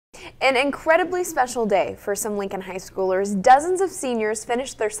An incredibly special day for some Lincoln High Schoolers. Dozens of seniors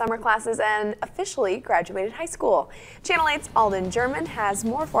finished their summer classes and officially graduated high school. Channel 8's Alden German has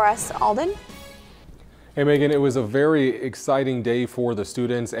more for us. Alden? Hey Megan, it was a very exciting day for the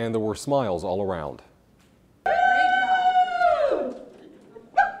students and there were smiles all around.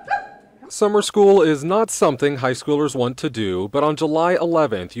 Summer school is not something high schoolers want to do, but on July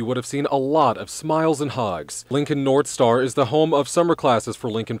 11th, you would have seen a lot of smiles and hugs. Lincoln North Star is the home of summer classes for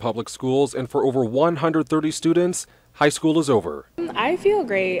Lincoln Public Schools, and for over 130 students, high school is over. I feel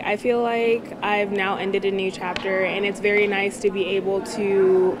great. I feel like I've now ended a new chapter, and it's very nice to be able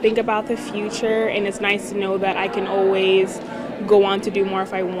to think about the future, and it's nice to know that I can always go on to do more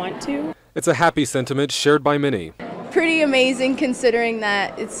if I want to. It's a happy sentiment shared by many. Pretty amazing considering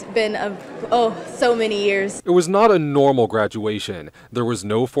that it's been so many years. It was not a normal graduation. There was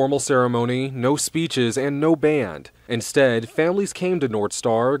no formal ceremony, no speeches, and no band. Instead, families came to North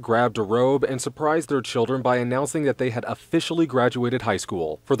Star, grabbed a robe, and surprised their children by announcing that they had officially graduated high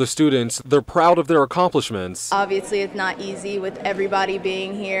school. For the students, they're proud of their accomplishments. Obviously, it's not easy with everybody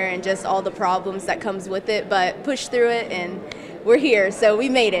being here and just all the problems that comes with it, but push through it and we're here, so we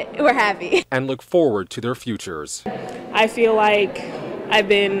made it. We're happy. And look forward to their futures. I feel like I've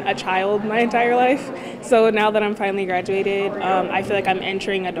been a child my entire life, so now that I'm finally graduated, I feel like I'm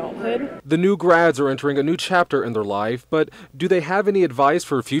entering adulthood. The new grads are entering a new chapter in their life, but do they have any advice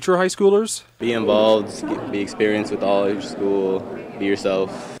for future high schoolers? Be involved, be experienced with all your school, be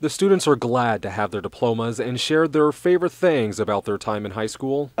yourself. The students are glad to have their diplomas and shared their favorite things about their time in high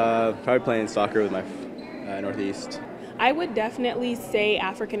school. Probably playing soccer with my Northeast. I would definitely say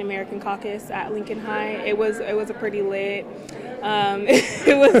African American Caucus at Lincoln High. It was a pretty lit.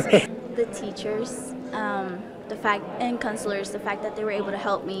 It was the teachers, the fact and counselors, the fact that they were able to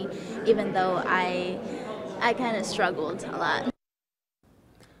help me, even though I kind of struggled a lot.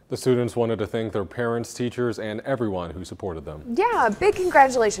 The students wanted to thank their parents, teachers, and everyone who supported them. Yeah, big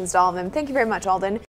congratulations to all of them. Thank you very much, Alden.